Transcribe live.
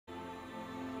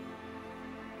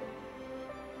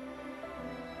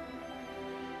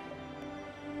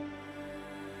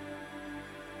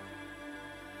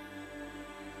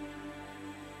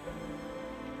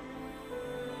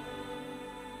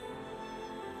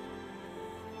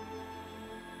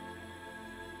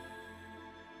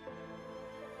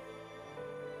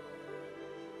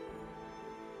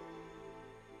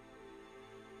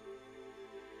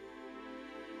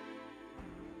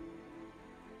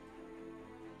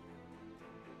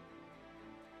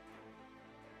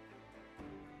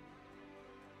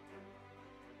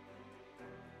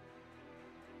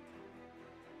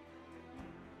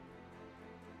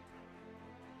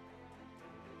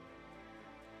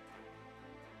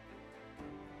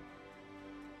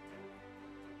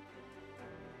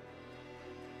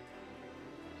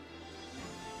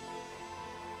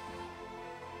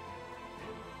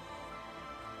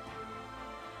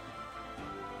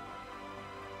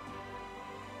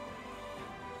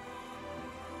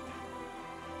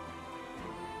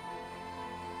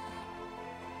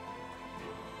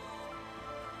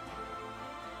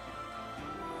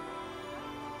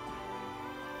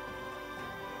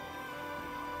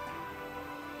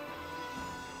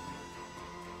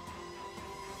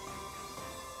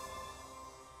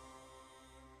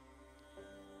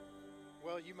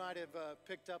You might have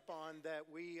picked up on that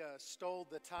we stole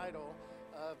the title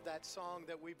of that song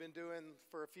that we've been doing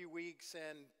for a few weeks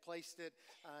and placed it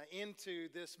into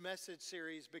this message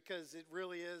series because it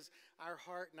really is our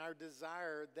heart and our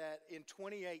desire that in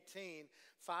 2018,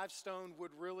 Five Stone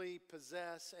would really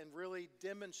possess and really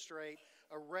demonstrate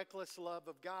a reckless love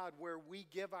of God where we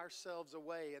give ourselves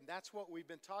away. And that's what we've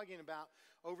been talking about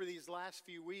over these last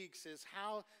few weeks is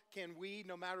how can we,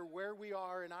 no matter where we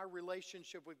are in our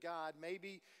relationship with God,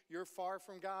 maybe you're far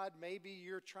from God, maybe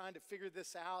you're trying to figure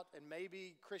this out, and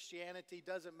maybe Christianity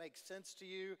doesn't make sense to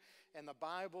you, and the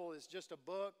Bible is just a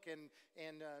book,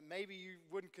 and maybe you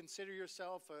wouldn't consider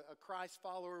yourself a Christ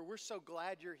follower. We're so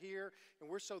glad you're here, and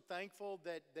we're so thankful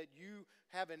that you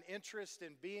have an interest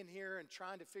in being here and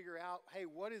trying to figure out, hey,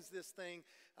 what is this thing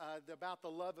about the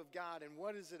love of God, and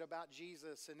what is it about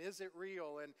Jesus, and is it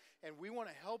real? And we want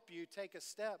to help you take a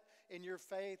step in your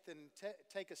faith and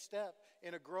take a step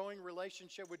in a growing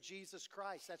relationship with Jesus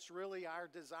Christ. That's really our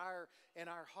desire in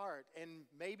our heart. And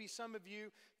maybe some of you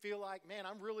feel like, man,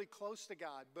 I'm really close to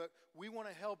God, but we want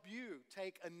to help you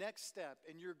take a next step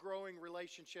in your growing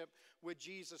relationship with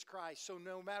Jesus Christ. So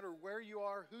no matter where you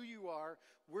are, who you are,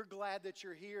 we're glad that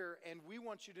you're here, and we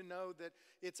want you to know that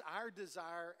it's our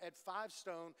desire at Five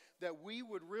Stone that we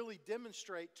would really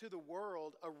demonstrate to the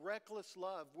world a reckless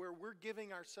love where we're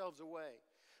giving ourselves away,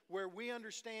 where we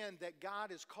understand that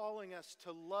God is calling us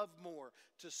to love more,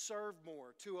 to serve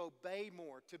more, to obey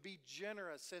more, to be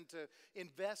generous, and to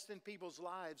invest in people's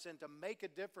lives, and to make a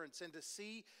difference, and to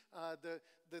see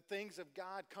the things of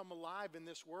God come alive in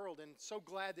this world. And so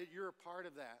glad that you're a part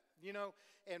of that. You know,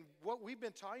 and what we've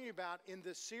been talking about in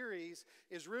this series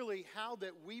is really how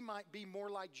that we might be more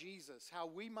like Jesus, how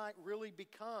we might really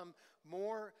become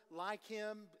more like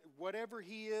him. Whatever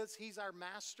he is, he's our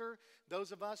master.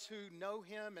 Those of us who know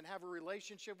him and have a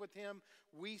relationship with him,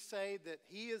 we say that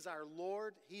he is our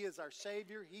Lord, he is our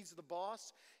Savior, he's the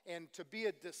boss. And to be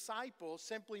a disciple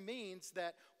simply means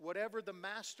that whatever the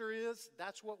master is,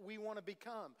 that's what we want to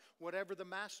become. Whatever the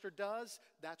master does,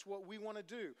 that's what we want to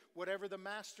do. Whatever the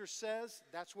master says,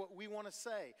 that's what we want to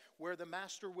say. Where the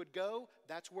master would go,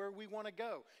 that's where we want to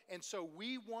go. And so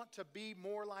we want to be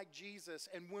more like Jesus.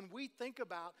 And when we think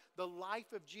about the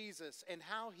life of Jesus and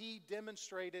how he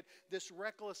demonstrated this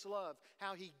reckless love,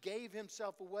 how he gave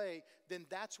himself away, then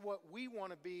that's what we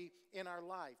want to be in our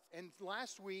life. And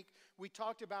last week, we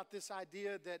talked about this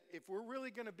idea that if we're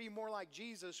really going to be more like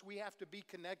Jesus, we have to be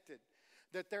connected.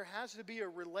 That there has to be a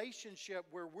relationship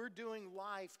where we're doing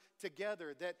life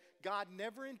together. That God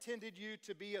never intended you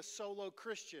to be a solo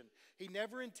Christian. He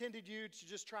never intended you to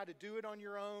just try to do it on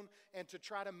your own and to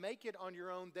try to make it on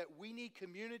your own. That we need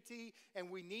community and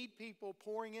we need people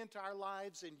pouring into our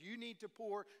lives, and you need to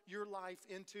pour your life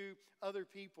into other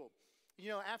people. You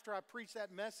know, after I preached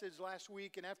that message last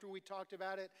week and after we talked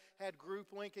about it, had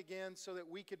group link again so that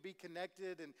we could be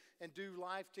connected and do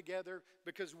life together,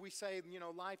 because we say, you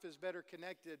know, life is better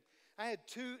connected. I had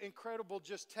two incredible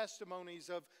just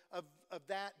testimonies of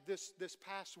that this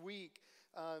past week.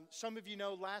 Some of you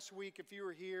know last week, if you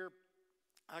were here,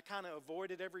 I kind of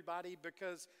avoided everybody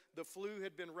because the flu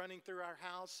had been running through our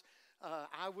house.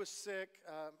 I was sick.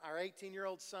 Our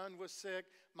 18-year-old son was sick.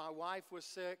 My wife was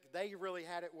sick. They really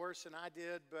had it worse than I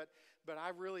did, but I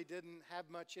really didn't have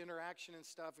much interaction and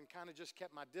stuff and kind of just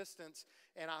kept my distance.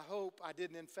 And I hope I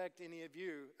didn't infect any of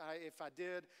you. If I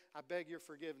did, I beg your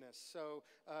forgiveness. So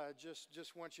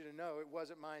just want you to know it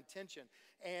wasn't my intention.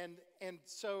 And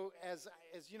so as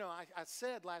you know, I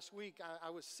said last week I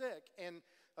was sick, and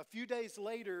a few days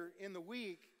later in the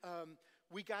week,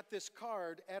 we got this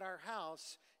card at our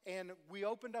house, and we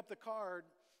opened up the card,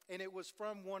 and it was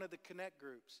from one of the Connect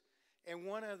groups. And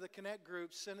one of the Connect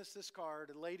groups sent us this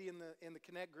card. A lady in the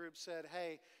Connect group said,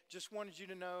 hey, just wanted you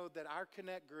to know that our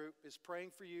Connect group is praying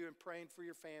for you and praying for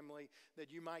your family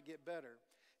that you might get better.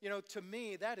 You know, to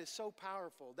me, that is so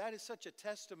powerful. That is such a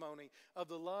testimony of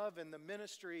the love and the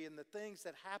ministry and the things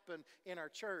that happen in our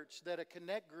church, that a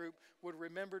Connect group would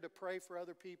remember to pray for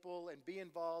other people and be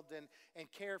involved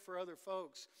and care for other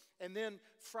folks. And then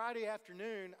Friday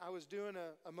afternoon, I was doing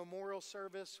a memorial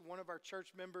service. One of our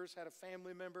church members had a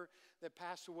family member that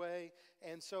passed away.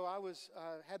 And so I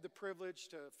had the privilege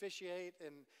to officiate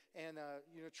and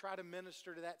try to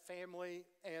minister to that family.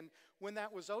 And when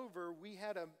that was over, we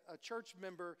had a church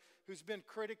member who's been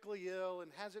critically ill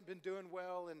and hasn't been doing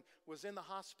well and was in the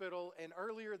hospital. And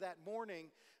earlier that morning,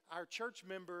 our church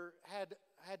member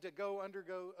had to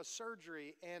undergo a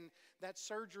surgery, and that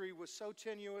surgery was so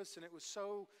tenuous and it was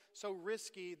so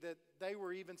risky that they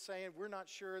were even saying, we're not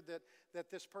sure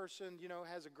that this person,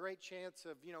 has a great chance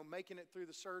of, making it through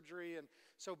the surgery. And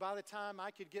so by the time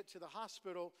I could get to the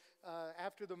hospital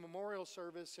after the memorial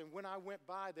service, and when I went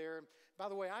by there, by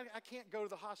the way, I can't go to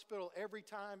the hospital every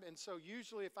time, and so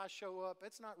usually if I show up,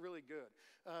 it's not really good.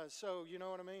 So you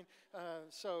know what I mean?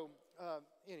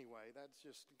 Anyway, that's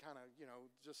just kind of,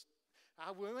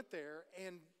 I went there,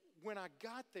 and when I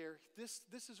got there, this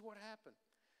is what happened.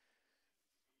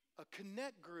 A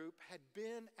connect group had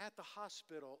been at the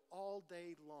hospital all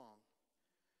day long,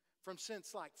 from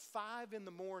since like 5 in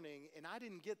the morning, and I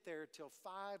didn't get there till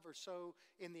 5 or so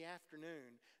in the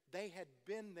afternoon. They had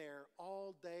been there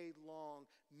all day long,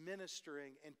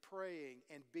 ministering and praying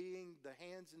and being the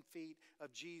hands and feet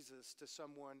of Jesus to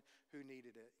someone who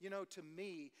needed it. To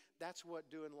me, that's what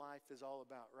doing life is all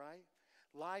about, right?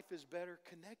 Life is better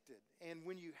connected. And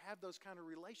when you have those kind of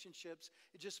relationships,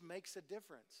 it just makes a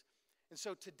difference. And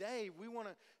so today, we want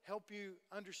to help you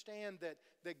understand that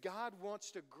God wants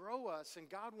to grow us, and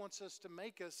God wants us to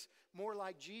make us more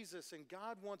like Jesus, and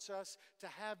God wants us to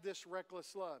have this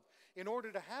reckless love. In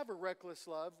order to have a reckless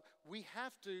love, we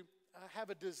have to have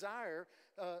a desire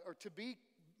or to be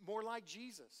more like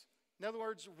Jesus. In other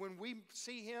words, when we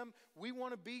see Him, we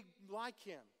want to be like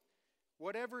Him.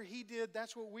 Whatever He did,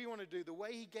 that's what we want to do. The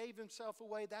way He gave Himself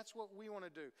away, that's what we want to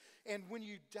do. And when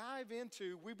you dive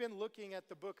into, we've been looking at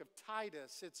the book of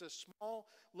Titus. It's a small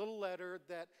little letter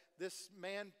that this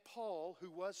man, Paul, who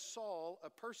was Saul,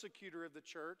 a persecutor of the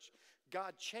church,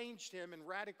 God changed him and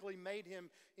radically made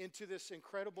him into this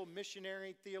incredible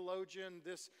missionary, theologian,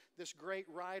 this great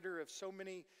writer of so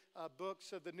many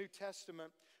books of the New Testament.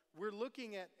 We're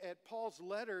looking at Paul's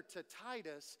letter to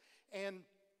Titus, and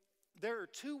there are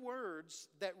 2 words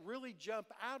that really jump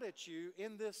out at you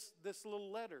in this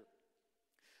little letter.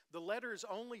 The letter is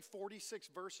only 46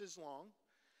 verses long.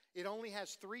 It only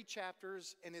has 3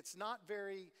 chapters, and it's not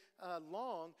very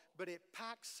long, but it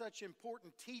packs such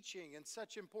important teaching and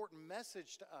such important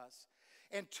message to us.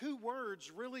 And 2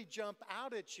 words really jump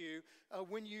out at you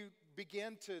when you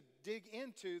begin to dig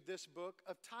into this book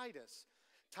of Titus.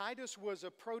 Titus was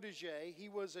a protege. He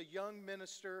was a young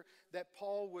minister that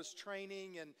Paul was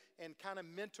training and kind of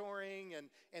mentoring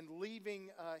and leaving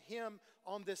him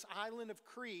on this island of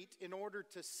Crete in order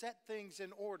to set things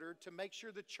in order to make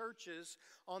sure the churches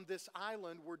on this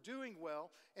island were doing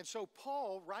well. And so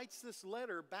Paul writes this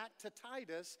letter back to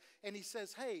Titus, and he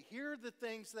says, hey, here are the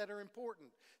things that are important.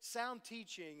 Sound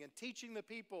teaching and teaching the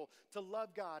people to love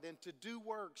God and to do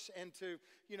works and to,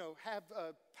 have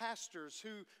pastors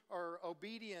who are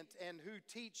obedient and who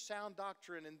teach sound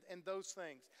doctrine and those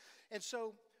things. And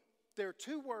so there are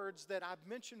 2 words that I've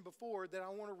mentioned before that I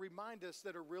want to remind us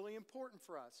that are really important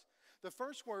for us. The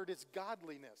first word is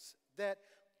godliness. That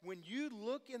when you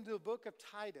look into the book of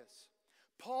Titus,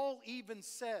 Paul even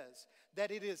says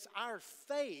that it is our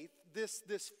faith,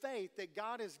 this faith that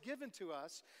God has given to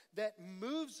us, that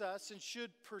moves us and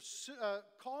should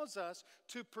cause us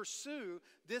to pursue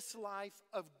this life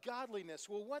of godliness.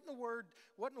 Well, what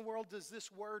in the world does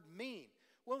this word mean?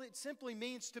 Well, it simply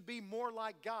means to be more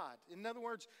like God. In other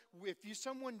words, if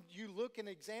you look and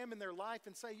examine their life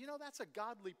and say, that's a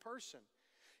godly person.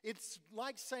 It's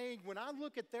like saying, when I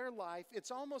look at their life, it's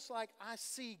almost like I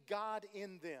see God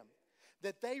in them.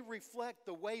 That they reflect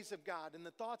the ways of God and the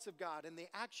thoughts of God and the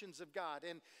actions of God.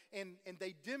 And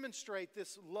they demonstrate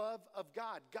this love of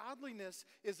God. Godliness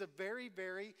is a very,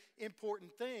 very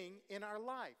important thing in our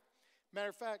life. Matter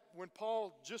of fact, when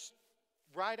Paul just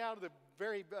right out of the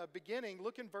very beginning,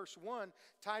 look in verse 1,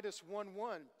 Titus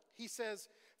 1:1. He says,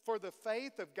 for the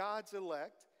faith of God's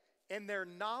elect and their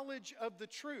knowledge of the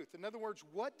truth. In other words,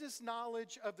 what does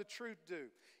knowledge of the truth do?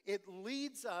 It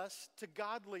leads us to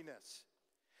godliness.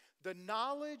 The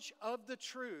knowledge of the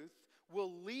truth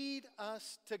will lead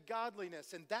us to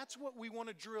godliness. And that's what we want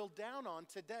to drill down on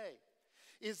today,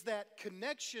 is that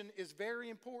connection is very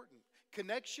important.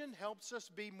 Connection helps us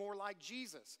be more like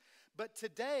Jesus. But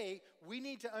today, we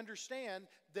need to understand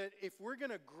that if we're going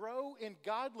to grow in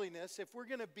godliness, if we're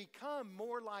going to become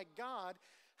more like God,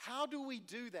 how do we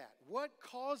do that? What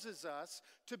causes us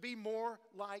to be more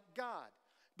like God?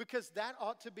 Because that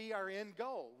ought to be our end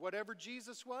goal. Whatever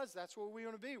Jesus was, that's what we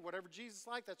want to be. Whatever Jesus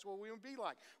liked, that's what we want to be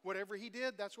like. Whatever He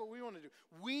did, that's what we want to do.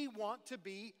 We want to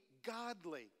be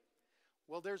godly.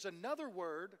 Well, there's another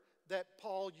word that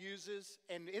Paul uses,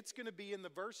 and it's going to be in the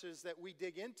verses that we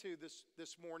dig into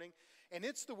this morning, and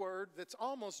it's the word that's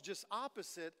almost just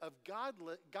opposite of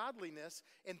godliness,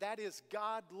 and that is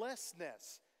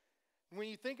godlessness. When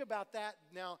you think about that,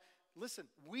 now, listen,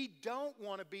 we don't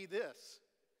want to be this.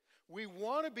 We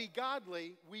want to be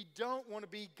godly. We don't want to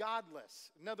be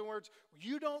godless. In other words,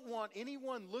 you don't want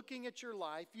anyone looking at your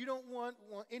life. You don't want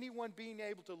anyone being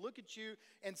able to look at you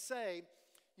and say,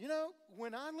 you know,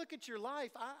 when I look at your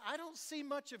life, I don't see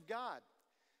much of God.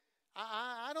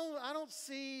 I don't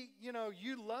see, you know,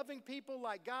 you loving people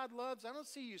like God loves. I don't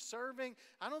see you serving.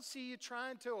 I don't see you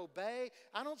trying to obey.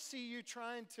 I don't see you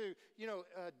trying to,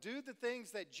 do the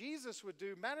things that Jesus would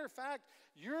do. Matter of fact,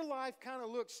 your life kind of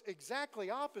looks exactly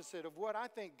opposite of what I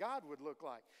think God would look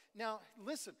like. Now,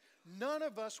 listen, none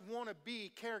of us want to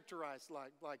be characterized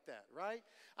like that, right?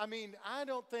 I mean, I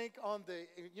don't think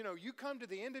you come to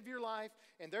the end of your life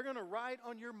and they're going to write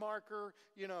on your marker,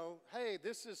 hey,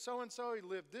 this is so-and-so, he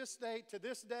lived this date to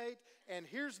this date, and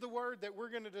here's the word that we're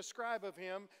going to describe of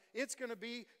him. It's going to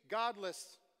be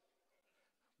godless.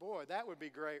 Boy, that would be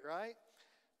great, right?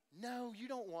 No, you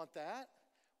don't want that.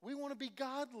 We want to be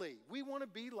godly. We want to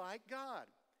be like God.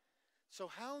 So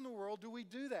how in the world do we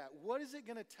do that? What is it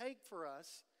going to take for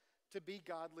us to be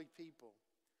godly people?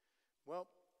 Well,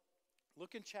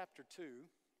 look in chapter 2,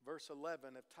 verse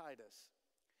 11 of Titus.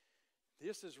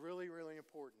 This is really, really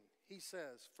important. He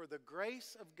says, "For the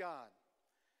grace of God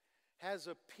has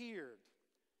appeared,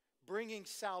 bringing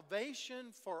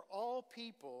salvation for all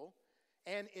people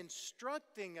and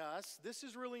instructing us," this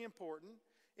is really important,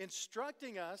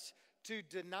 instructing us to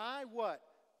deny what?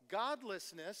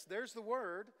 Godlessness, there's the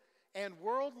word, and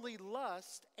worldly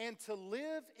lust, and to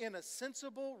live in a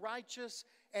sensible, righteous,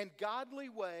 and godly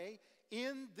way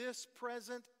in this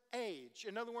present age.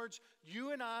 In other words,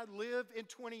 you and I live in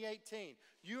 2018.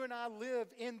 You and I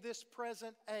live in this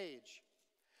present age.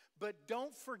 But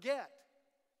don't forget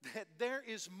that there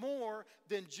is more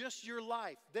than just your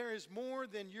life. There is more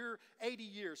than your 80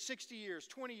 years, 60 years,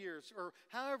 20 years, or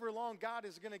however long God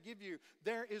is going to give you.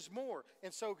 There is more.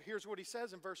 And so here's what he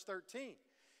says in verse 13.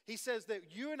 He says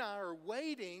that you and I are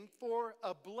waiting for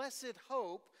a blessed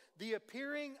hope, the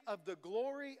appearing of the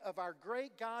glory of our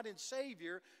great God and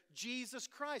Savior, Jesus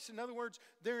Christ. In other words,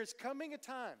 there is coming a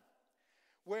time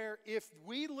where if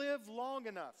we live long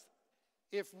enough,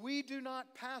 if we do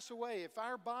not pass away, if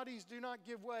our bodies do not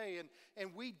give way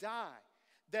and we die,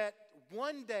 that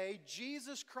one day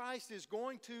Jesus Christ is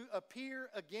going to appear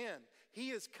again.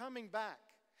 He is coming back.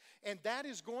 And that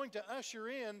is going to usher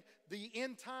in the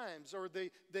end times or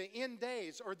the end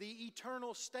days or the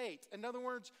eternal state. In other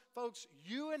words, folks,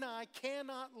 you and I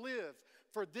cannot live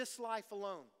for this life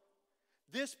alone,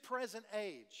 this present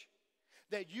age.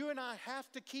 That you and I have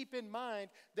to keep in mind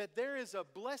that there is a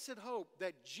blessed hope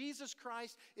that Jesus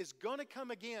Christ is going to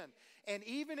come again. And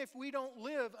even if we don't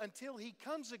live until he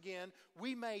comes again,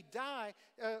 we may die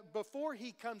before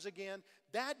he comes again.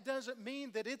 That doesn't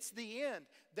mean that it's the end,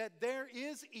 that there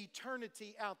is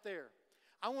eternity out there.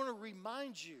 I want to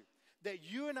remind you that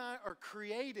you and I are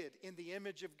created in the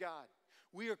image of God.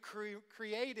 We are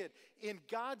created in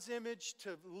God's image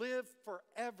to live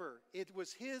forever. It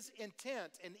was his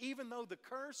intent. And even though the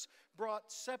curse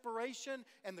brought separation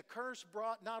and the curse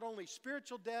brought not only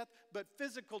spiritual death but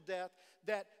physical death,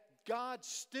 that God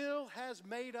still has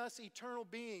made us eternal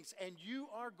beings, and you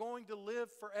are going to live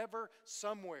forever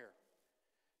somewhere.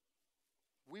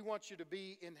 We want you to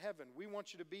be in heaven. We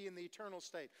want you to be in the eternal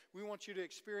state. We want you to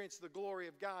experience the glory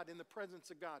of God in the presence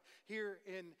of God here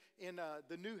in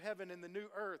the new heaven and the new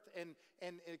earth and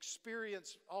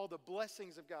experience all the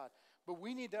blessings of God. But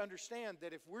we need to understand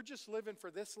that if we're just living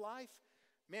for this life,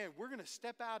 man, we're going to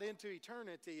step out into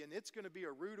eternity and it's going to be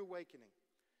a rude awakening.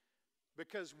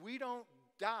 Because we don't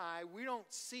die, we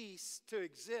don't cease to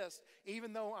exist,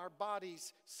 even though our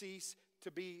bodies cease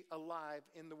to be alive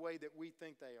in the way that we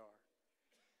think they are.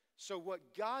 So what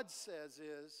God says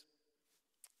is,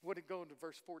 go into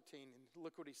verse 14 and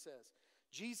look what he says.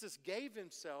 Jesus gave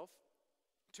himself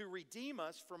to redeem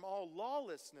us from all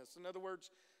lawlessness. In other words,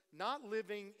 not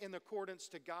living in accordance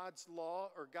to God's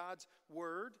law or God's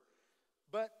word,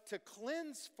 but to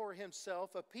cleanse for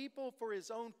himself a people for his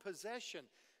own possession.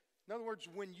 In other words,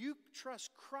 when you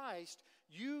trust Christ,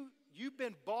 you've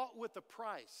been bought with a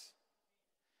price.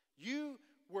 You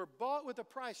were bought with a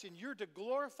price, and you're to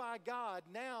glorify God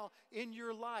now in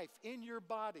your life, in your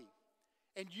body.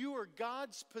 And you are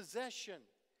God's possession.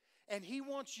 And he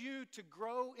wants you to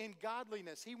grow in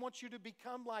godliness. He wants you to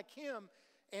become like him.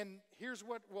 And here's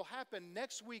what will happen.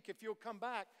 Next week, if you'll come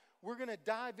back, we're going to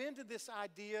dive into this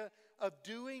idea of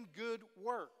doing good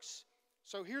works.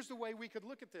 So here's the way we could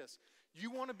look at this.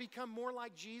 You want to become more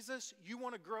like Jesus? You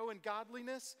want to grow in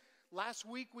godliness? Last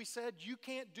week we said you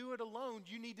can't do it alone.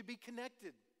 You need to be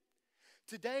connected.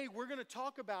 Today, we're going to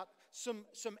talk about some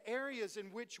areas in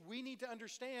which we need to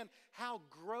understand how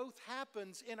growth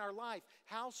happens in our life,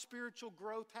 how spiritual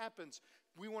growth happens.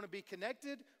 We want to be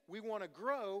connected, we want to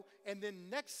grow, and then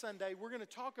next Sunday, we're going to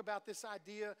talk about this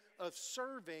idea of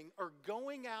serving or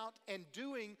going out and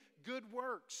doing good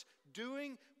works,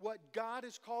 doing what God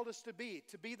has called us to be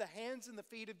the hands and the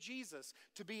feet of Jesus,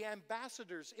 to be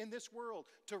ambassadors in this world,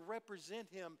 to represent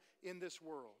Him in this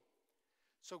world.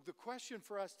 So the question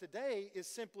for us today is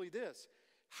simply this: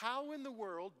 how in the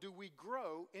world do we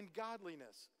grow in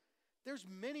godliness? There's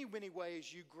many, many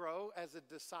ways you grow as a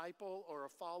disciple or a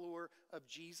follower of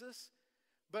Jesus.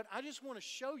 But I just want to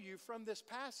show you from this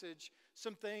passage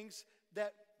some things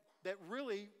that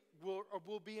really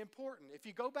will be important. If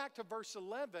you go back to verse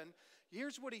 11,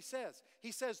 here's what he says.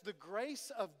 He says, "The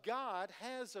grace of God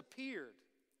has appeared,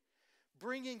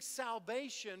 bringing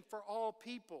salvation for all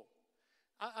people."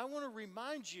 I want to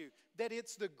remind you that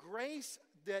it's the grace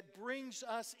that brings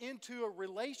us into a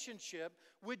relationship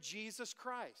with Jesus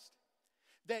Christ.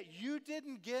 That you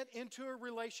didn't get into a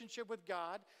relationship with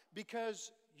God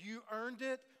because you earned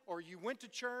it, or you went to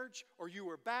church, or you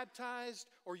were baptized,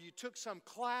 or you took some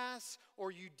class,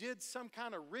 or you did some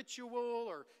kind of ritual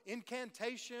or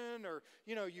incantation, or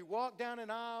you walked down an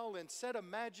aisle and said a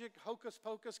magic hocus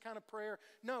pocus kind of prayer.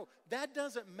 No, that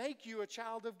doesn't make you a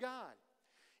child of God.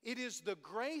 It is the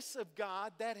grace of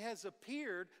God that has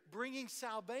appeared, bringing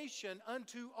salvation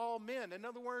unto all men. In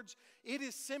other words, it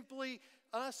is simply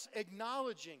us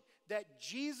acknowledging that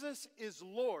Jesus is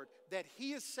Lord, that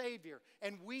He is Savior,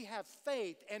 and we have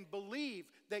faith and believe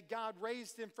that God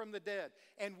raised Him from the dead.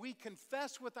 And we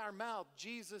confess with our mouth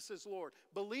Jesus is Lord.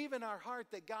 Believe in our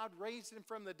heart that God raised Him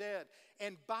from the dead.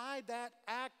 And by that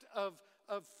act of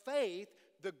faith,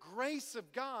 the grace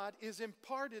of God is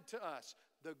imparted to us.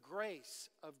 The grace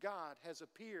of God has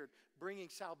appeared, bringing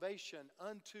salvation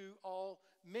unto all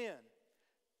men.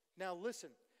 Now listen,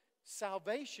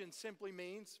 salvation simply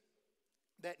means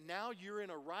that now you're in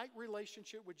a right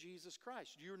relationship with Jesus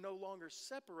Christ. You're no longer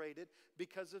separated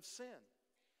because of sin.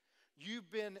 You've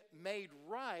been made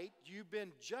right, you've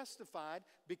been justified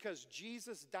because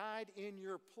Jesus died in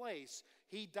your place.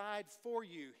 He died for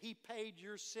you. He paid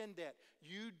your sin debt.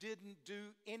 You didn't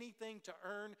do anything to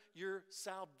earn your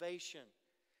salvation.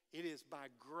 It is by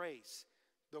grace.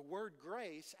 The word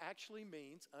grace actually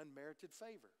means unmerited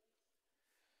favor.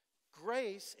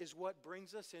 Grace is what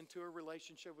brings us into a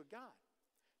relationship with God.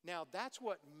 Now, that's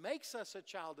what makes us a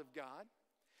child of God.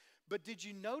 But did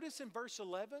you notice in verse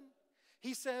 11?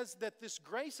 He says that this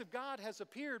grace of God has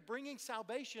appeared, bringing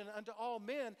salvation unto all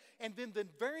men. And then the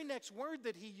very next word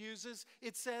that he uses,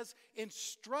 it says,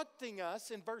 instructing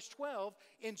us, in verse 12,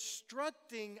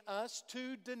 instructing us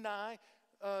to deny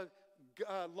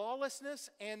lawlessness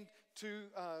and to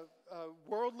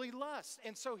worldly lust.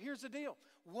 And so here's the deal.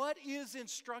 What is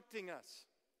instructing us?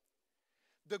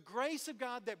 The grace of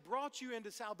God that brought you into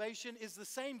salvation is the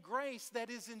same grace that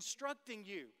is instructing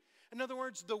you. In other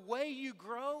words, the way you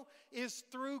grow is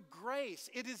through grace.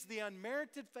 It is the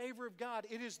unmerited favor of God.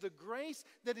 It is the grace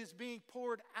that is being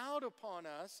poured out upon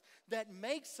us that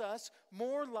makes us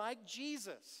more like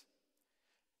Jesus.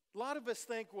 A lot of us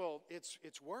think, well, it's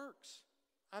works.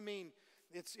 I mean,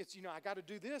 it's I got to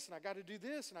do this, and I got to do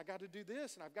this, and I got to do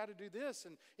this, and I've got to do this.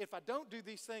 And if I don't do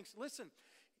these things, listen,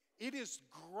 it is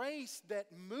grace that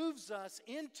moves us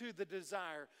into the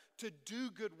desire to do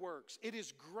good works. It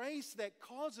is grace that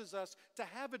causes us to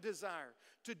have a desire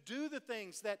to do the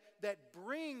things that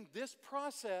bring this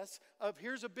process of,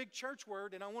 here's a big church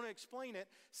word, and I want to explain it,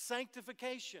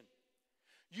 sanctification.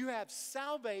 You have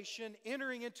salvation,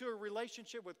 entering into a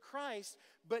relationship with Christ,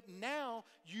 but now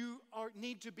you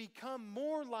need to become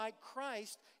more like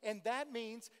Christ, and that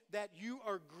means that you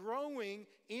are growing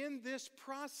in this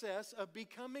process of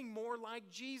becoming more like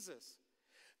Jesus.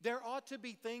 There ought to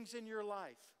be things in your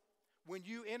life when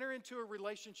you enter into a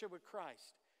relationship with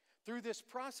Christ, through this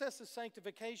process of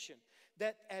sanctification,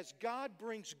 that as God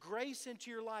brings grace into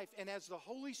your life and as the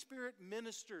Holy Spirit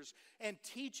ministers and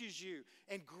teaches you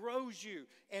and grows you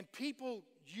and people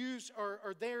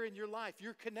are there in your life,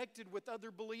 you're connected with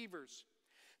other believers,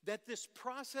 that this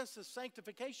process of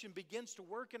sanctification begins to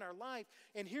work in our life.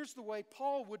 And here's the way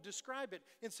Paul would describe it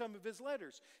in some of his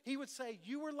letters. He would say,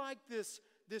 you were like this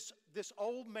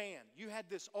old man. You had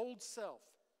this old self.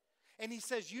 And he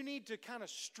says you need to kind of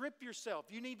strip yourself.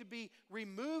 You need to be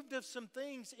removed of some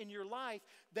things in your life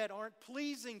that aren't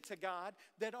pleasing to God,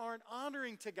 that aren't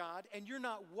honoring to God, and you're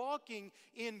not walking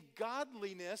in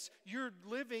godliness. You're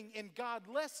living in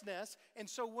godlessness. And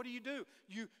so what do?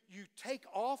 You take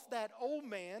off that old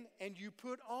man and you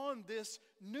put on this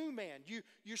new man.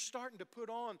 You're starting to put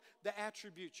on the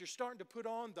attributes. You're starting to put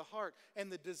on the heart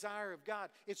and the desire of God.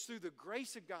 It's through the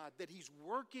grace of God that He's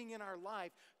working in our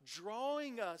life,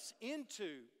 drawing us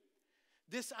into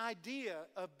this idea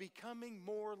of becoming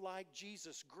more like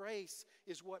Jesus. Grace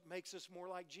is what makes us more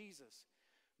like Jesus.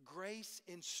 Grace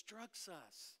instructs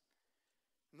us.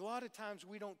 And a lot of times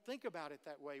we don't think about it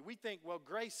that way. We think, well,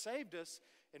 grace saved us,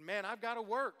 and man, I've got to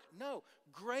work. No,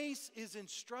 grace is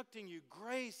instructing you.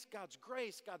 God's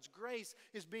grace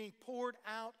is being poured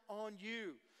out on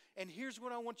you. And here's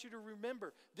what I want you to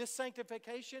remember. This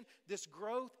sanctification, this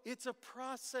growth, it's a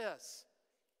process.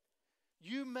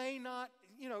 You may not,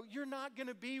 you're not going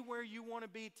to be where you want to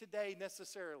be today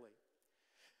necessarily.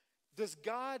 Does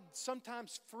God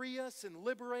sometimes free us and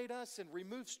liberate us and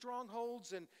remove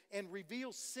strongholds and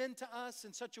reveal sin to us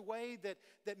in such a way that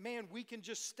man, we can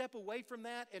just step away from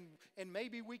that and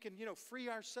maybe we can, free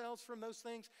ourselves from those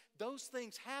things? Those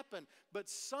things happen, but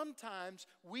sometimes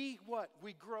we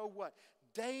grow what?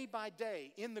 Day by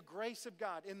day in the grace of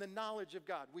God, in the knowledge of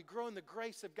God. We grow in the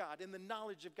grace of God, in the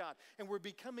knowledge of God. And we're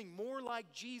becoming more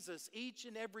like Jesus each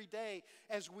and every day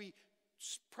as we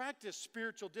practice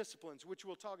spiritual disciplines, which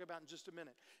we'll talk about in just a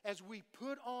minute. As we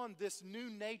put on this new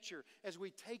nature, as we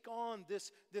take on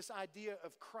this idea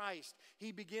of Christ,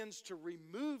 He begins to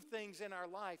remove things in our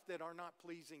life that are not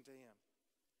pleasing to Him.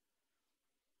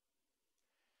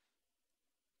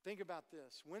 Think about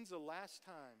this. When's the last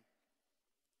time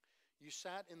you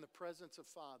sat in the presence of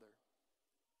Father,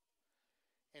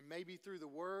 and maybe through the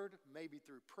Word, maybe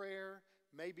through prayer,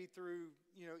 maybe through,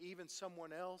 even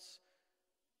someone else,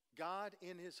 God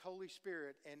in His Holy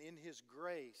Spirit and in His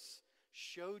grace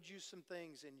showed you some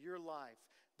things in your life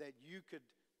that you could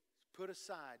put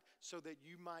aside so that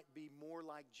you might be more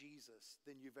like Jesus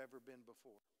than you've ever been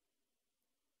before?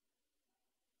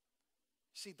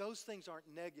 See, those things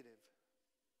aren't negative.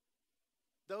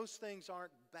 Those things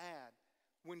aren't bad.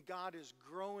 When God is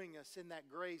growing us in that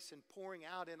grace and pouring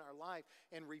out in our life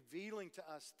and revealing to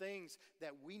us things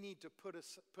that we need to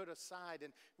put aside,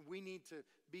 and we need to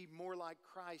be more like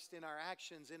Christ in our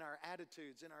actions, in our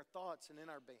attitudes, in our thoughts, and in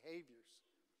our behaviors.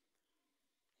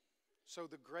 So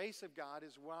the grace of God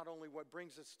is not only what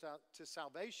brings us to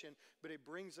salvation, but it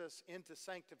brings us into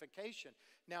sanctification.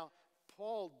 Now,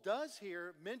 Paul does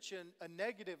here mention a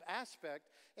negative aspect,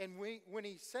 and when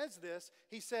he says this,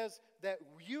 he says that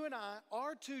you and I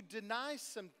are to deny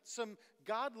some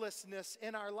godlessness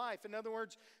in our life. In other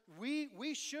words,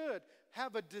 we should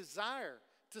have a desire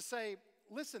to say,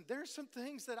 listen, there's some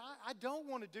things that I don't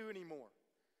want to do anymore.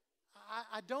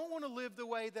 I don't want to live the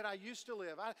way that I used to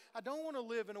live. I don't want to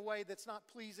live in a way that's not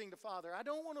pleasing to Father. I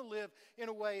don't want to live in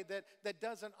a way that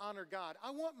doesn't honor God.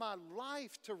 I want my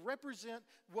life to represent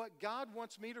what God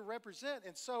wants me to represent.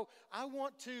 And so I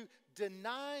want to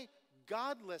deny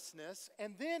godlessness.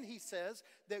 And then he says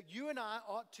that you and I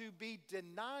ought to be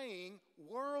denying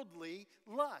worldly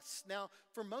lust. Now,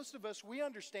 for most of us, we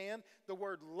understand the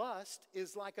word lust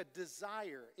is like a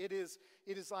desire. It is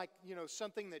like,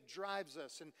 something that drives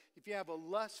us. And if you have a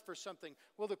lust for something,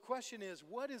 well, the question is,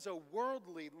 what is a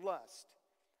worldly lust?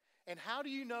 And how do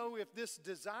you know if this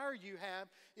desire you have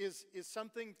is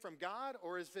something from God,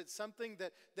 or if it's something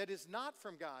that is not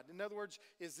from God? In other words,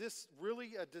 is this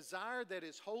really a desire that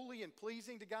is holy and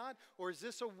pleasing to God, or is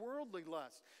this a worldly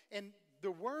lust? And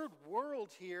the word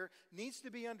world here needs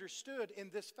to be understood in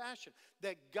this fashion,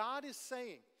 that God is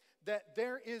saying that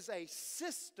there is a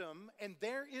system and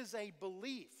there is a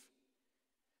belief.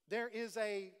 There is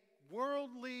a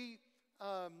worldly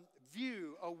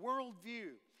view, a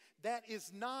worldview that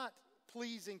is not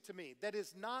pleasing to me, that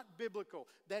is not biblical,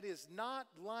 that is not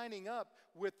lining up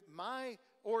with my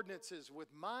ordinances, with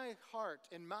my heart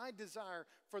and my desire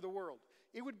for the world.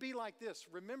 It would be like this.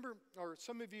 Remember, or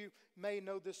some of you may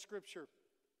know this scripture.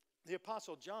 The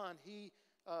Apostle John, he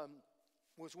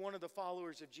was one of the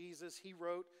followers of Jesus. He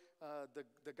wrote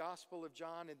the Gospel of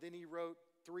John, and then he wrote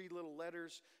 3 little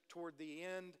letters toward the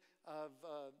end of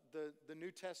the New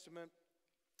Testament,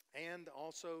 and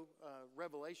also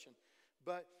Revelation.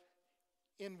 But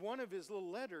in one of his little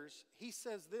letters, he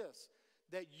says this,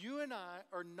 that you and I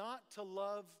are not to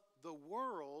love the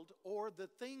world or the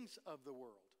things of the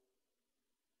world.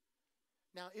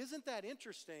 Now, isn't that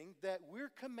interesting that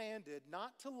we're commanded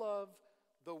not to love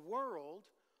the world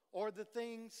or the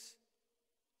things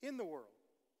in the world?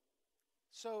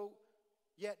 So,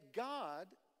 yet God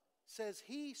says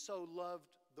He so loved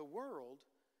the world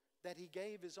that He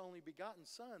gave His only begotten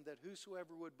Son, that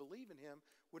whosoever would believe in Him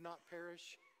would not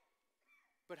perish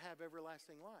but have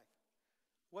everlasting life.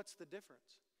 What's the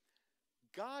difference?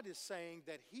 God is saying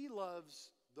that He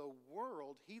loves the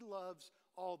world. He loves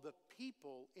all the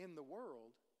people in the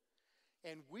world.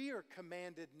 And we are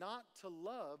commanded not to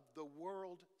love the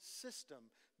world system,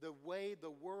 the way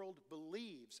the world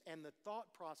believes, and the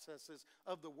thought processes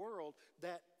of the world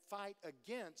that fight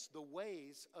against the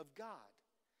ways of God.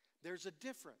 There's a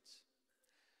difference.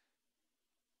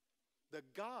 The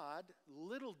God,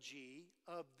 little g,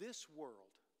 of this world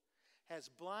has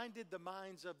blinded the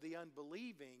minds of the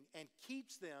unbelieving and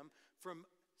keeps them from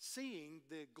seeing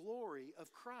the glory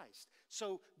of Christ.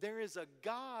 So there is a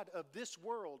God of this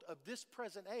world, of this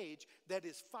present age, that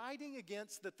is fighting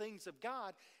against the things of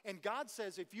God. And God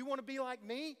says, if you want to be like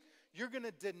me, you're going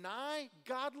to deny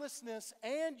godlessness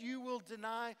and you will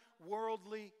deny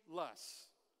worldly lusts.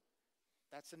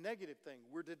 That's a negative thing.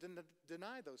 We're to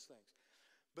deny those things.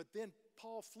 But then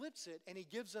Paul flips it and he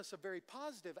gives us a very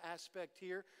positive aspect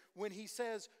here when he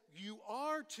says you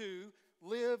are to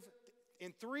live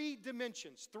in 3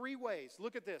 dimensions, 3 ways.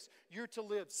 Look at this. You're to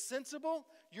live sensible,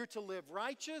 you're to live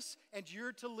righteous, and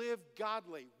you're to live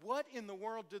godly. What in the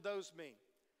world do those mean?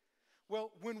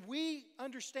 Well, when we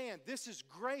understand this is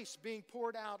grace being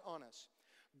poured out on us,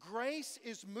 grace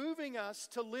is moving us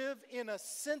to live in a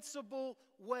sensible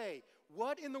way.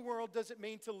 What in the world does it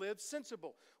mean to live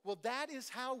sensible? Well, that is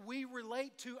how we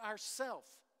relate to ourselves.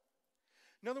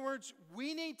 In other words,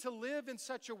 we need to live in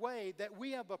such a way that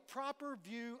we have a proper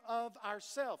view of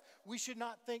ourselves. We should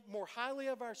not think more highly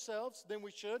of ourselves than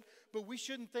we should, but we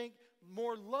shouldn't think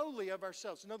more lowly of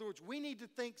ourselves. In other words, we need to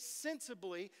think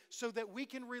sensibly so that we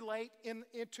can relate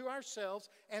into ourselves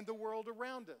and the world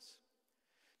around us.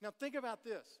 Now think about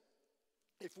this.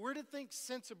 If we're to think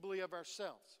sensibly of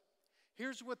ourselves,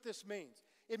 here's what this means.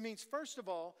 It means, first of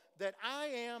all, that I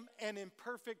am an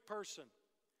imperfect person.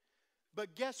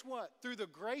 But guess what? Through the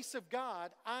grace of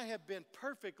God, I have been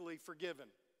perfectly forgiven.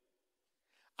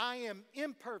 I am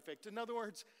imperfect. In other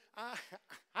words,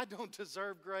 I don't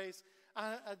deserve grace.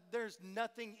 There's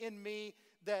nothing in me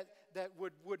that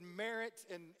would merit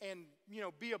and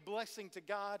be a blessing to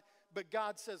God. But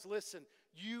God says, listen,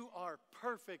 you are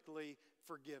perfectly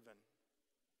forgiven.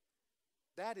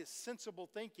 That is sensible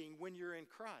thinking when you're in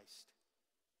Christ.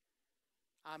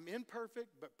 I'm imperfect,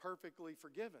 but perfectly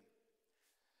forgiven.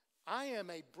 I am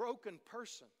a broken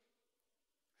person.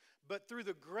 But through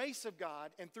the grace of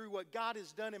God and through what God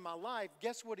has done in my life,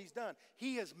 guess what He's done?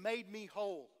 He has made me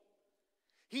whole.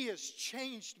 He has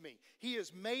changed me. He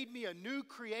has made me a new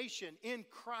creation in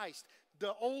Christ.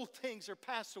 The old things are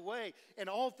passed away and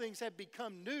all things have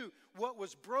become new. What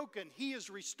was broken, He is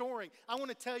restoring. I want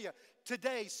to tell you,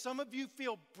 today, some of you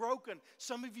feel broken.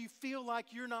 Some of you feel like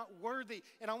you're not worthy.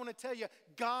 And I want to tell you,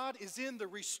 God is in the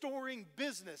restoring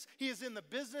business. He is in the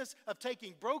business of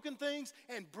taking broken things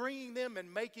and bringing them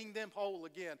and making them whole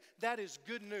again. That is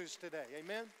good news today.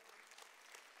 Amen?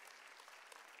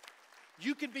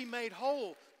 You can be made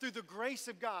whole through the grace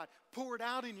of God poured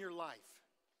out in your life.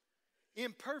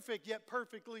 Imperfect yet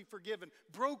perfectly forgiven,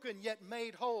 broken yet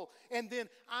made whole, and then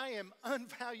I am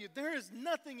unvalued. There is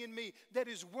nothing in me that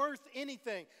is worth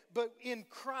anything, but in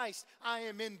Christ I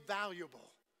am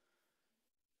invaluable.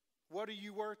 What are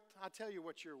you worth? I'll tell you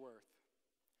what you're worth.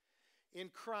 In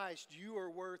Christ you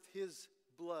are worth His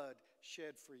blood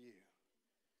shed for you.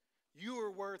 You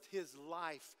are worth His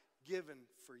life given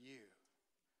for you.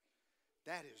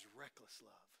 That is reckless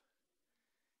love.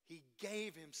 He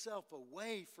gave Himself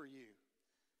away for you.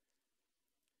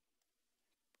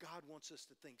 God wants us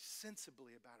to think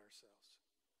sensibly about ourselves.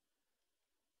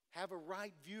 Have a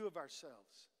right view of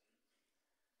ourselves.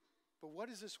 But what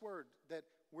is this word? That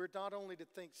we're not only to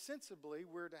think sensibly,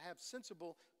 we're to have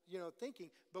sensible,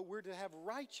 thinking, but we're to have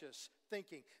righteous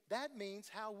thinking. That means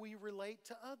how we relate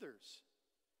to others.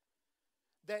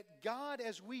 That God,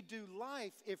 as we do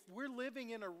life, if we're living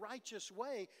in a righteous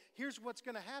way, here's what's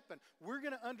going to happen. We're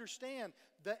going to understand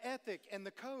the ethic and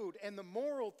the code and the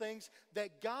moral things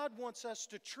that God wants us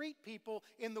to treat people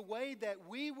in the way that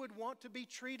we would want to be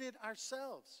treated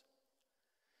ourselves.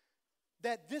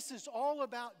 That this is all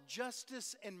about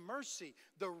justice and mercy,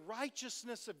 the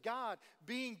righteousness of God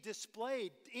being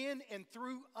displayed in and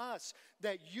through us.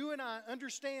 That you and I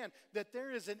understand that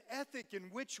there is an ethic in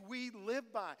which we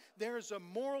live by. There is a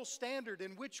moral standard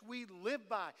in which we live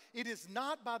by. It is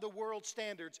not by the world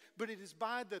standards, but it is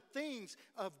by the things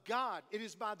of God. It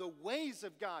is by the ways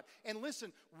of God. And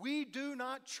listen, we do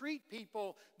not treat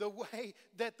people the way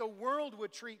that the world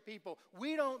would treat people.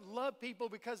 We don't love people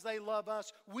because they love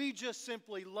us. We just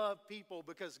simply love people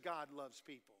because God loves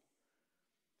people.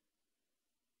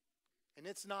 And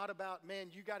it's not about, man,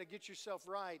 you got to get yourself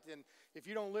right. And if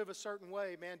you don't live a certain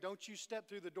way, man, don't you step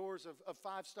through the doors of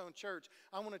Five Stone Church.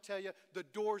 I want to tell you, the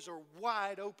doors are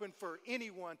wide open for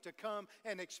anyone to come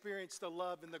and experience the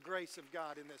love and the grace of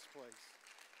God in this place.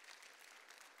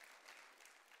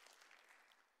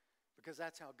 Because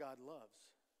that's how God loves.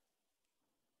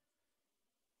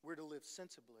 We're to live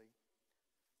sensibly.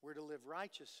 We're to live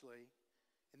righteously.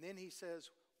 And then he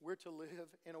says we're to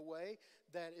live in a way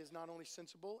that is not only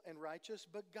sensible and righteous,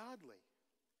 but godly.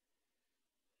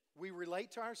 We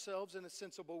relate to ourselves in a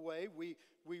sensible way. We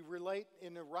relate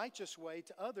in a righteous way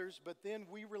to others, but then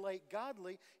we relate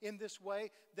godly in this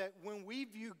way that when we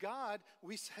view God,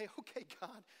 we say, okay,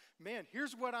 God, man,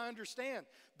 here's what I understand.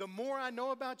 The more I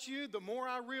know about you, the more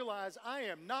I realize I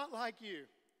am not like you.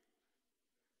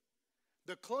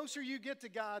 The closer you get to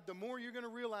God, the more you're going to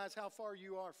realize how far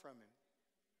you are from Him.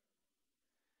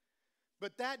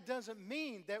 But that doesn't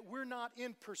mean that we're not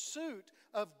in pursuit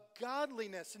of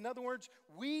godliness. In other words,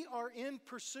 we are in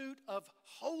pursuit of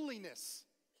holiness.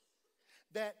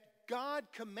 That God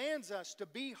commands us to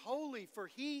be holy, for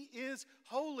He is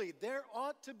holy. There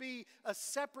ought to be a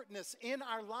separateness in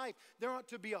our life. There ought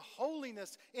to be a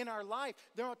holiness in our life.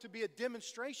 There ought to be a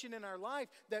demonstration in our life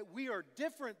that we are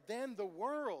different than the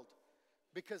world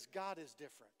because God is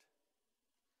different.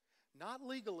 Not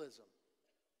legalism.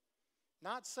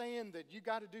 Not saying that you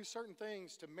got to do certain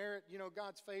things to merit,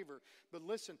 God's favor. But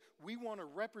listen, we want to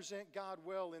represent God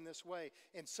well in this way.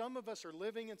 And some of us are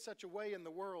living in such a way in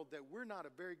the world that we're not a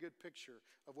very good picture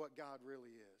of what God really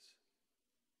is.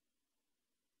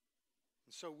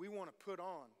 And so we want to put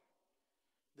on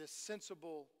this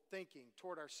sensible thinking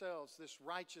toward ourselves, this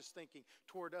righteous thinking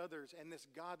toward others, and this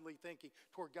godly thinking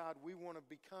toward God. We want to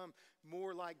become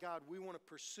more like God. We want to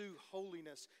pursue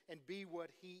holiness and be what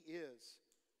He is.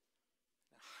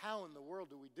 How in the world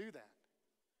do we do that?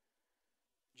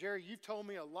 Jerry, you've told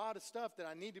me a lot of stuff that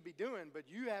I need to be doing, but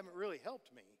you haven't really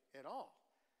helped me at all.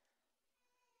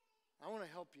 I want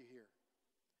to help you here.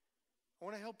 I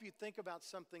want to help you think about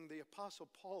something the Apostle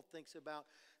Paul thinks about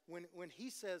when he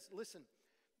says, listen,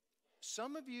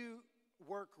 some of you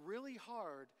work really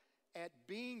hard at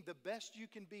being the best you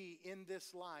can be in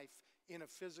this life in a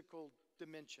physical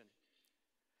dimension.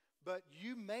 But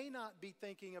you may not be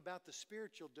thinking about the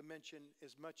spiritual dimension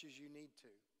as much as you need to.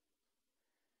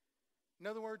 In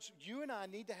other words, you and I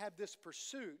need to have this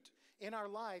pursuit in our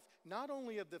life, not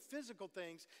only of the physical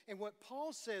things, and what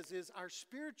Paul says is our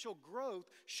spiritual growth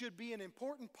should be an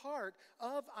important part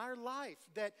of our life.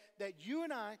 That you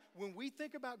and I, when we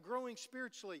think about growing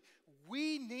spiritually,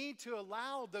 we need to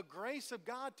allow the grace of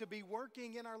God to be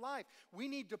working in our life. We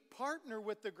need to partner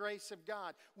with the grace of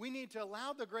God. We need to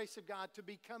allow the grace of God to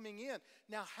be coming in.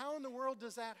 Now, how in the world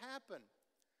does that happen?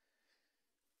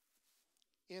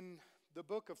 In the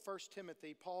book of 1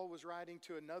 Timothy, Paul was writing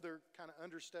to another kind of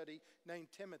understudy named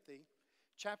Timothy.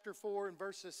 Chapter 4 and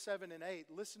verses 7 and 8,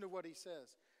 listen to what he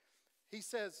says. He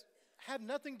says, have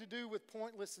nothing to do with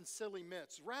pointless and silly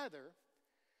myths. Rather,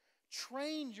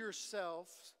 train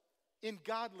yourselves in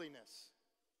godliness.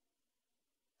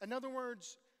 In other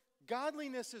words,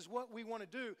 godliness is what we want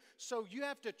to do. So you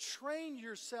have to train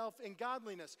yourself in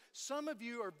godliness. Some of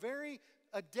you are very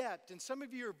adept, and some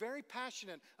of you are very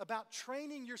passionate about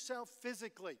training yourself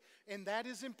physically, and that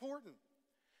is important.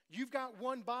 You've got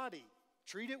one body.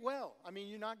 Treat it well. I mean,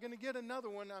 you're not going to get another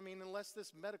one, unless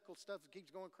this medical stuff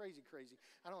keeps going crazy.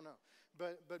 I don't know.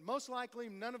 But most likely,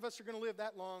 none of us are going to live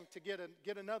that long to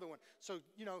get another one. So,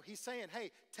 he's saying,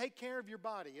 hey, take care of your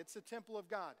body. It's the temple of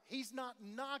God. He's not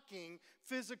knocking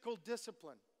physical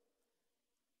discipline.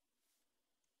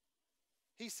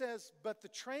 He says, but the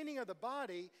training of the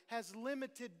body has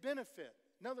limited benefit.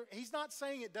 He's not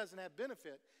saying it doesn't have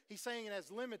benefit. He's saying it has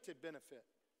limited benefit.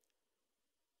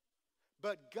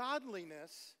 But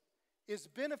godliness is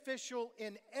beneficial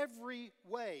in every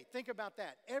way. Think about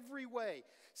that. Every way.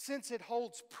 Since it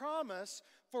holds promise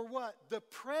for what? The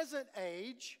present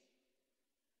age.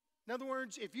 In other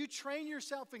words, if you train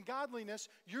yourself in godliness,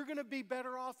 you're going to be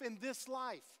better off in this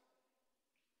life.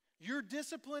 Your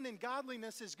discipline in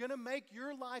godliness is going to make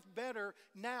your life better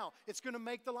now. It's going to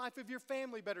make the life of your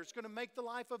family better. It's going to make the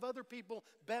life of other people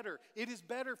better. It is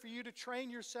better for you to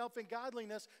train yourself in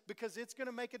godliness because it's going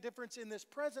to make a difference in this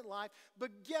present life.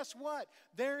 But guess what?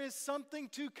 There is something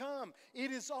to come. It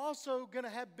is also going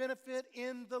to have benefit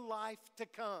in the life to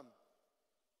come.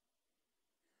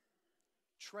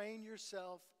 Train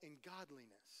yourself in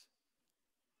godliness.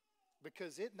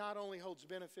 Because it not only holds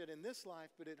benefit in this life,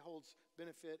 but it holds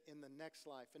benefit in the next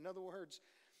life. In other words,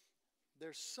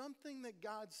 there's something that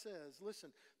God says,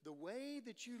 listen, the way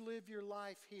that you live your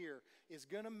life here is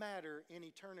going to matter in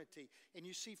eternity. And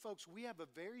you see, folks, we have a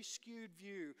very skewed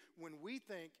view when we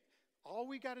think all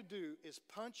we got to do is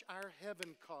punch our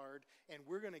heaven card and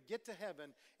we're going to get to heaven.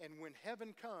 And when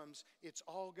heaven comes, it's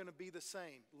all going to be the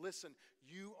same. Listen,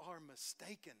 you are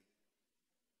mistaken.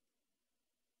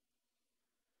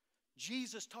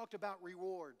 Jesus talked about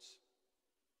rewards.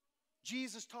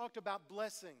 Jesus talked about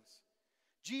blessings.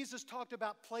 Jesus talked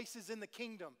about places in the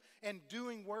kingdom and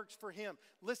doing works for Him.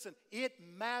 Listen, it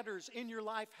matters in your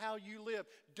life how you live.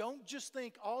 Don't just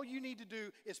think all you need to do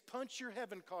is punch your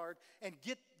heaven card and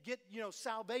get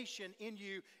salvation in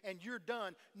you and you're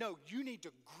done. No, you need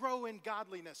to grow in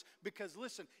godliness because,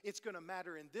 listen, it's going to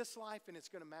matter in this life and it's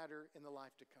going to matter in the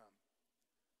life to come.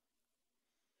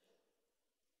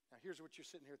 Now, here's what you're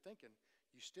sitting here thinking.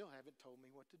 You still haven't told me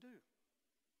what to do.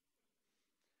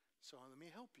 So let me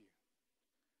help you.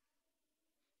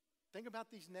 Think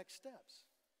about these next steps.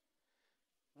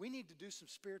 We need to do some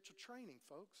spiritual training,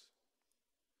 folks.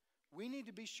 We need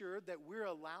to be sure that we're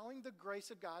allowing the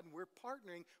grace of God and we're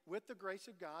partnering with the grace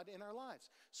of God in our lives.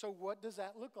 So what does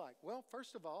that look like? Well,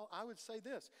 first of all, I would say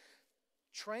this.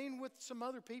 Train with some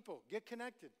other people. Get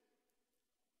connected.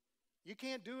 You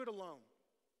can't do it alone.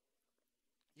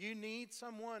 You need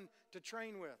someone to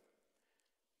train with.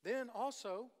 Then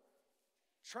also,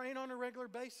 train on a regular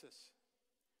basis.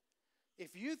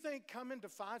 If you think coming to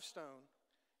Five Stone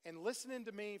and listening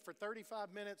to me for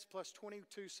 35 minutes plus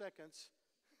 22 seconds,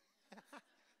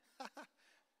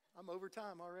 I'm over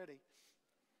time already.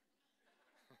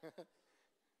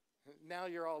 Now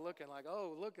you're all looking like,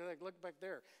 oh, look back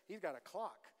there. He's got a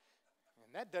clock.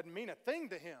 And that doesn't mean a thing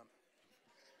to him.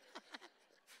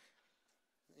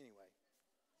 Anyway,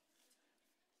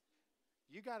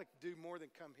 you got to do more than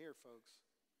come here, folks.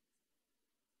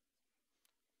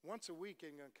 Once a week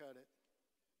ain't going to cut it.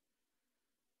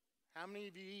 How many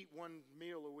of you eat one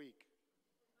meal a week?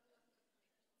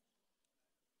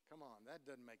 Come on, that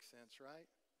doesn't make sense, right?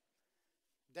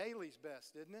 Daily's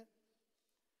best, isn't it?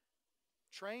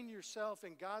 Train yourself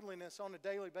in godliness on a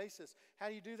daily basis. How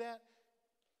do you do that?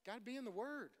 Got to be in the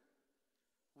Word.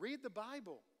 Read the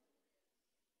Bible.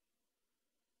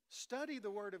 Study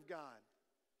the Word of God.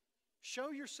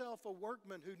 Show yourself a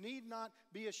workman who need not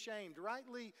be ashamed,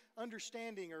 rightly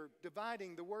understanding or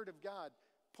dividing the Word of God.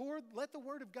 Let the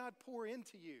Word of God pour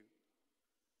into you.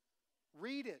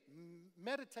 Read it,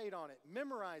 meditate on it,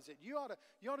 memorize it. You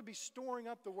ought to be storing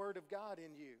up the Word of God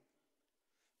in you.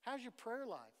 How's your prayer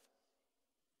life?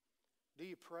 Do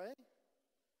you pray?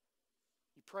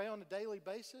 You pray on a daily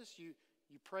basis? You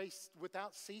pray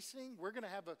without ceasing? We're going to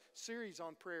have a series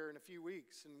on prayer in a few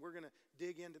weeks, and we're going to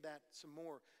dig into that some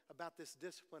more about this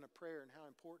discipline of prayer and how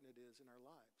important it is in our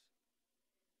lives.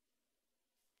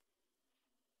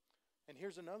 And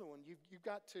here's another one. You've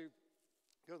got to,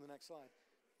 go to the next slide.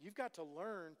 You've got to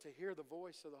learn to hear the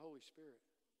voice of the Holy Spirit.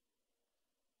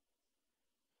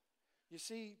 You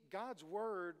see, God's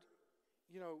Word,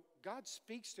 God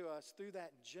speaks to us through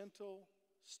that gentle,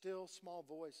 still, small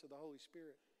voice of the Holy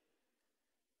Spirit.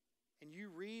 And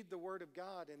you read the Word of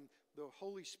God and the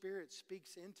Holy Spirit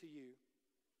speaks into you.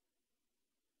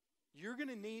 You're going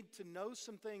to need to know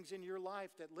some things in your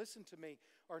life that, listen to me,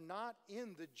 are not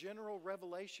in the general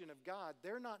revelation of God.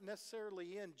 They're not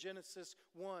necessarily in Genesis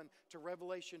 1 to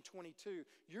Revelation 22.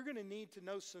 You're going to need to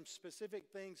know some specific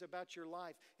things about your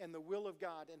life and the will of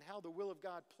God and how the will of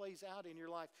God plays out in your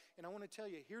life. And I want to tell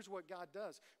you, here's what God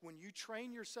does. When you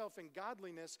train yourself in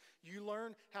godliness, you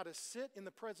learn how to sit in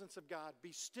the presence of God,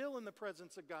 be still in the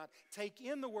presence of God, take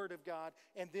in the Word of God,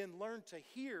 and then learn to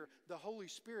hear the Holy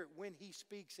Spirit when He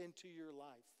speaks into your life.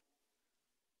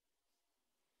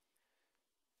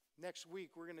 Next week,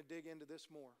 we're going to dig into this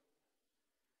more.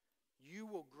 You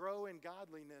will grow in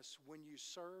godliness when you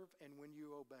serve and when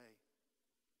you obey.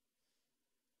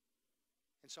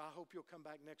 And so I hope you'll come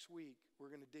back next week. We're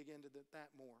going to dig into that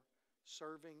more,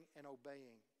 serving and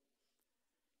obeying.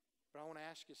 But I want to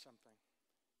ask you something.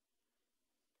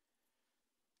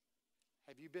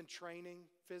 Have you been training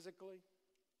physically?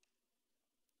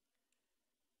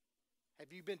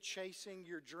 Have you been chasing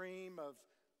your dream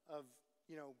of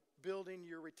building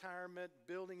your retirement,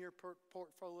 building your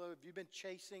portfolio? Have you been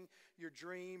chasing your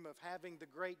dream of having the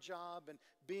great job and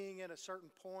being at a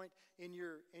certain point in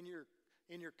your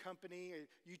company? Are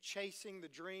you chasing the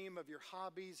dream of your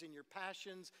hobbies and your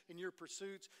passions and your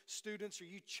pursuits? Students, are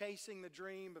you chasing the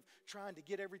dream of trying to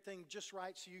get everything just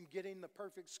right so you can get in the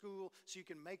perfect school, so you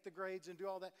can make the grades and do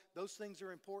all that? Those things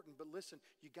are important, but listen,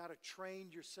 you got to train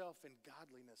yourself in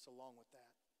godliness along with that.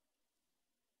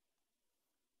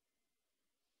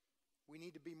 We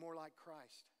need to be more like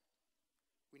Christ.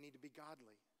 We need to be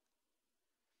godly.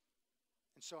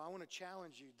 And so I want to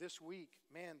challenge you this week,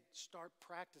 start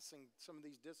practicing some of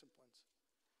these disciplines.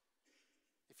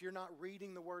 If you're not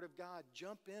reading the Word of God,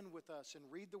 jump in with us and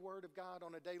read the Word of God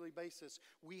on a daily basis.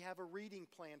 We have a reading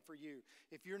plan for you.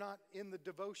 If you're not in the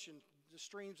devotion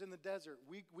streams in the desert.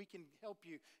 We can help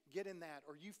you get in that.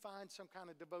 Or you find some kind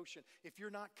of devotion. If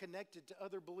you're not connected to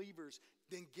other believers,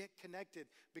 then get connected,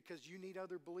 because you need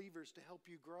other believers to help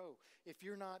you grow. If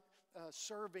you're not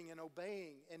serving and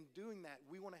obeying and doing that,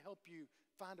 we want to help you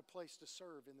find a place to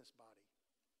serve in this body.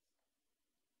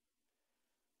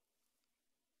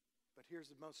 But here's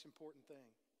the most important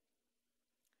thing.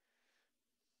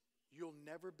 You'll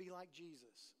never be like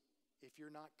Jesus if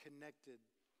you're not connected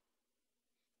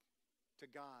to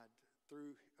God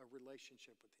through a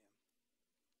relationship with Him.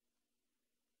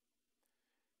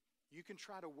 You can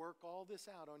try to work all this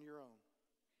out on your own,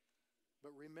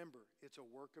 but remember, it's a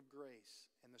work of grace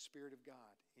and the Spirit of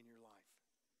God in your life.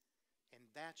 And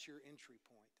that's your entry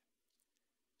point.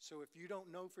 So if you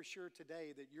don't know for sure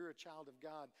today that you're a child of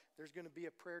God, there's going to be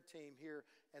a prayer team here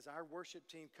as our worship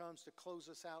team comes to close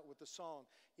us out with a song.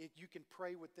 You can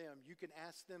pray with them. You can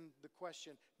ask them the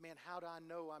question, man, how do I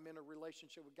know I'm in a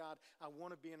relationship with God? I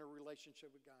want to be in a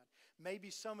relationship with God. Maybe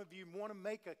some of you want to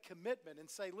make a commitment and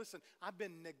say, listen, I've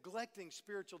been neglecting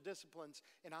spiritual disciplines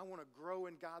and I want to grow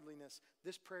in godliness.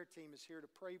 This prayer team is here to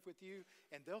pray with you,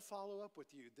 and they'll follow up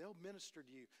with you. They'll minister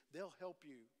to you. They'll help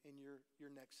you in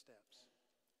your next steps.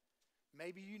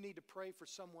 Maybe you need to pray for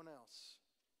someone else.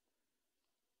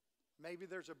 Maybe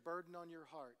there's a burden on your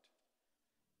heart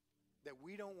that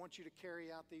we don't want you to carry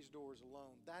out these doors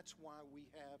alone. That's why we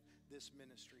have this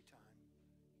ministry time.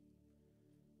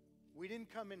 We didn't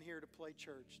come in here to play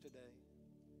church today.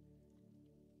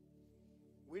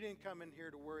 We didn't come in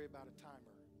here to worry about a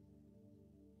timer.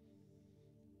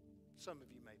 Some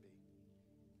of you may be.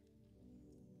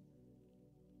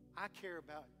 I care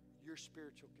about your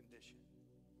spiritual condition.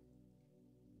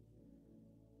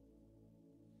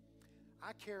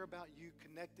 I care about you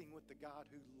connecting with the God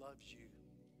who loves you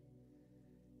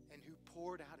and who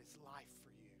poured out His life for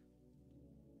you.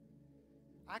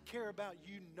 I care about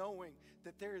you knowing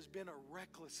that there has been a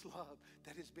reckless love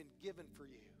that has been given for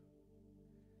you.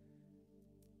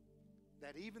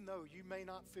 That even though you may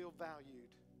not feel valued,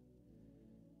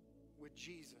 with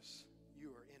Jesus, you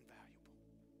are invaluable.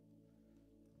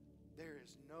 There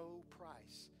is no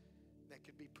price that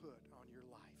could be put on your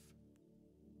life.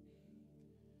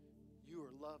 You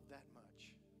are loved that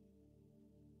much.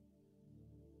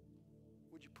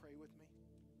 Would you pray with me?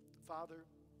 Father,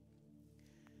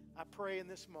 I pray in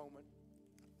this moment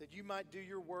that you might do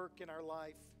your work in our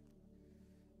life,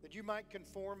 that you might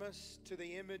conform us to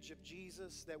the image of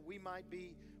Jesus, that we might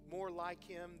be more like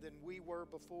Him than we were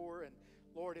before. And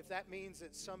Lord, if that means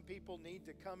that some people need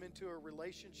to come into a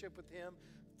relationship with Him,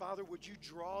 Father, would you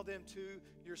draw them to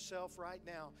yourself right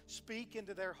now? Speak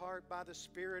into their heart by the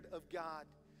Spirit of God.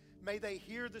 May they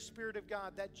hear the Spirit of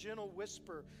God, that gentle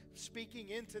whisper speaking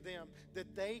into them,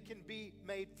 that they can be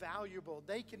made valuable.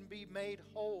 They can be made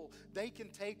whole. They can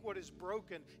take what is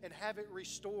broken and have it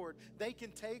restored. They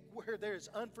can take where there's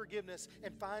unforgiveness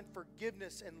and find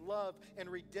forgiveness and love and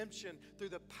redemption through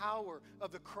the power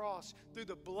of the cross, through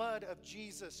the blood of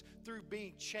Jesus, through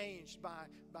being changed by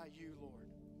you, Lord.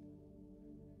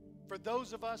 For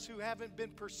those of us who haven't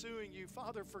been pursuing you,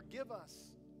 Father, forgive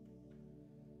us.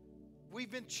 We've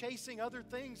been chasing other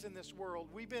things in this world.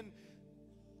 We've been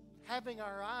having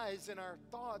our eyes and our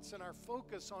thoughts and our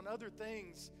focus on other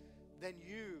things than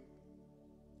you.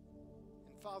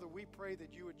 And Father, we pray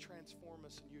that you would transform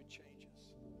us and you would change us.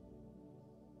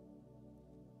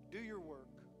 Do your work.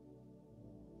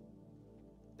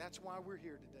 That's why we're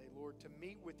here today, Lord, to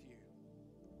meet with you,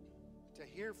 to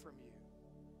hear from you,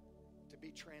 to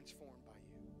be transformed by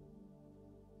you.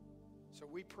 So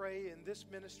we pray in this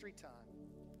ministry time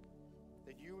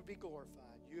that you would be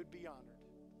glorified, you would be honored.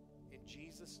 In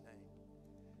Jesus' name,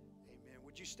 amen.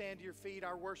 Would you stand to your feet?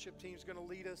 Our worship team is going to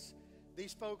lead us.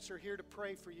 These folks are here to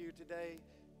pray for you today.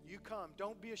 You come.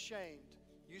 Don't be ashamed.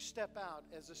 You step out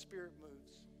as the Spirit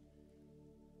moves.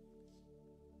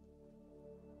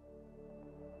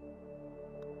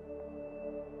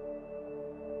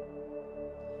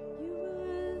 You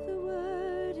were the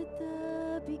Word at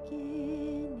the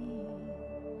beginning,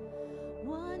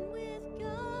 one with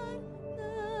God,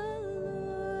 the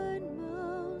Lord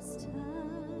Most High.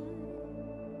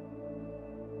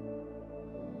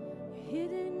 Your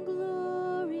hidden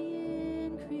glory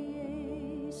in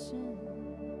creation,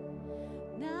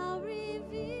 now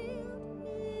revealed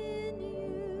in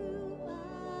you,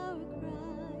 our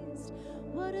Christ.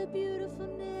 What a beautiful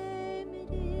name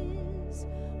it is.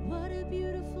 What a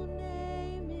beautiful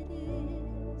name it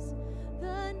is.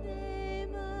 The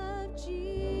name of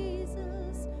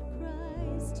Jesus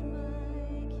Christ, my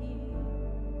King.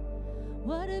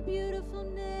 What a beautiful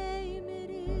name it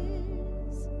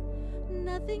is.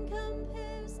 Nothing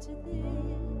compares to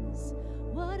this.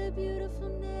 What a beautiful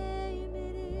name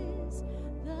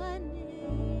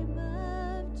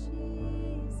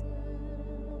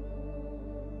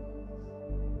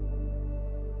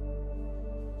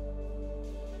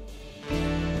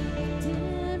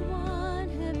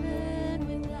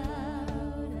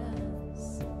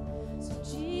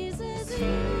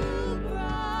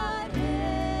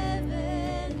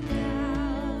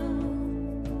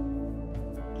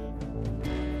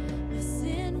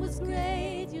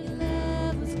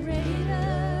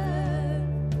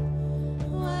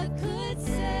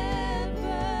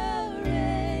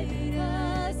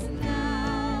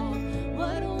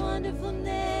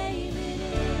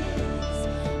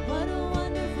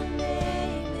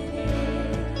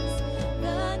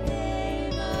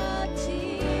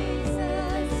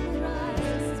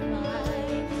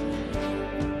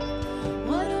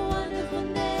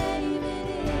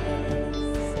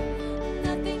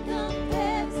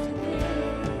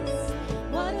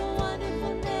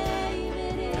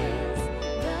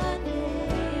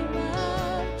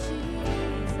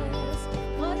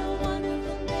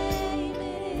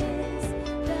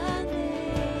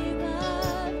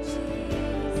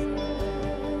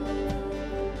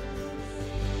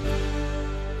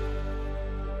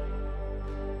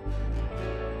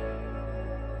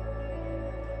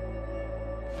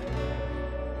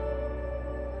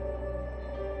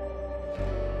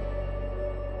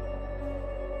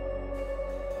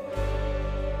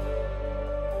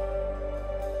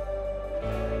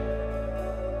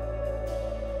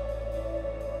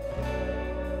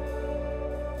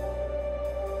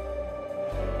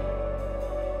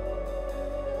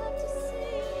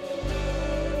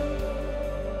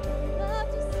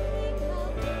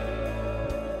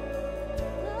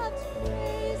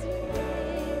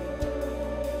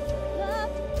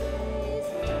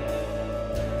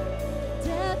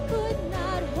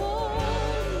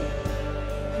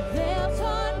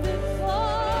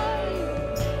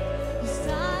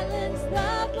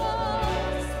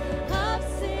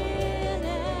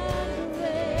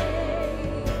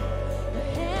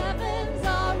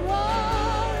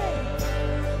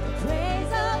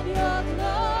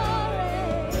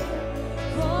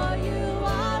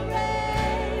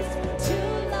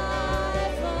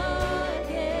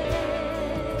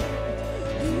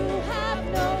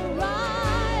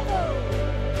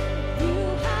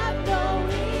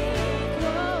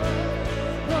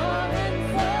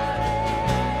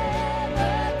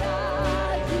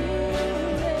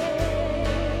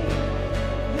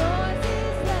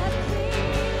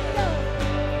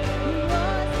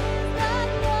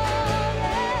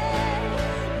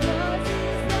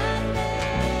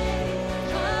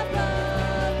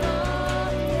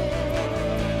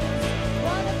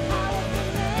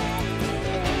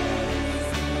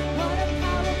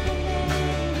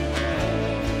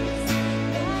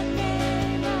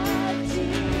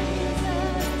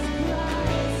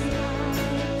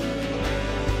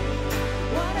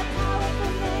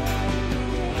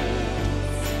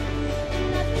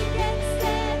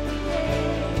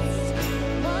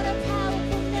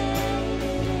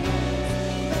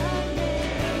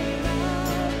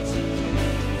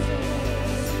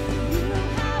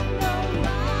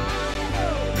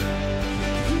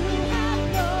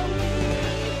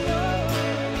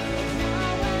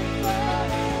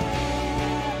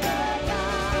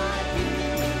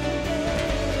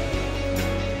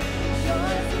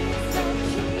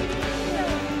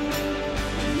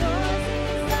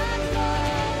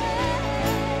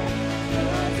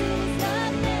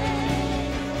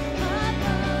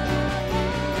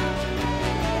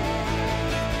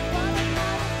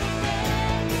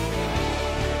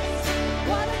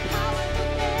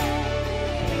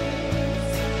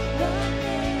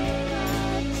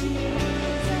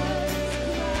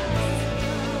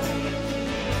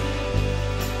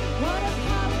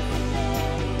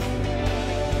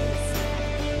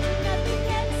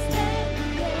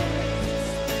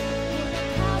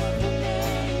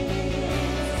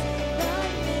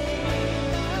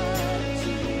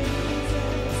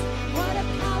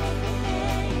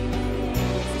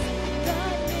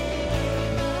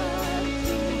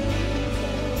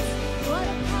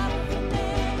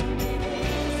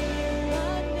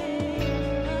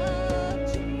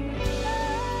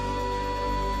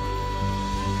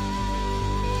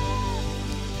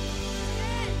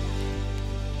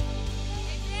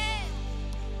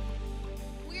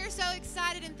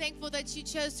excited and thankful that you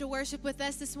chose to worship with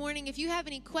us this morning. If you have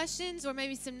any questions or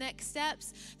maybe some next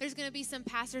steps, there's going to be some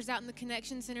pastors out in the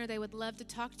Connection Center. They would love to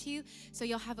talk to you. So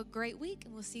y'all have a great week,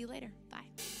 and we'll see you later. Bye.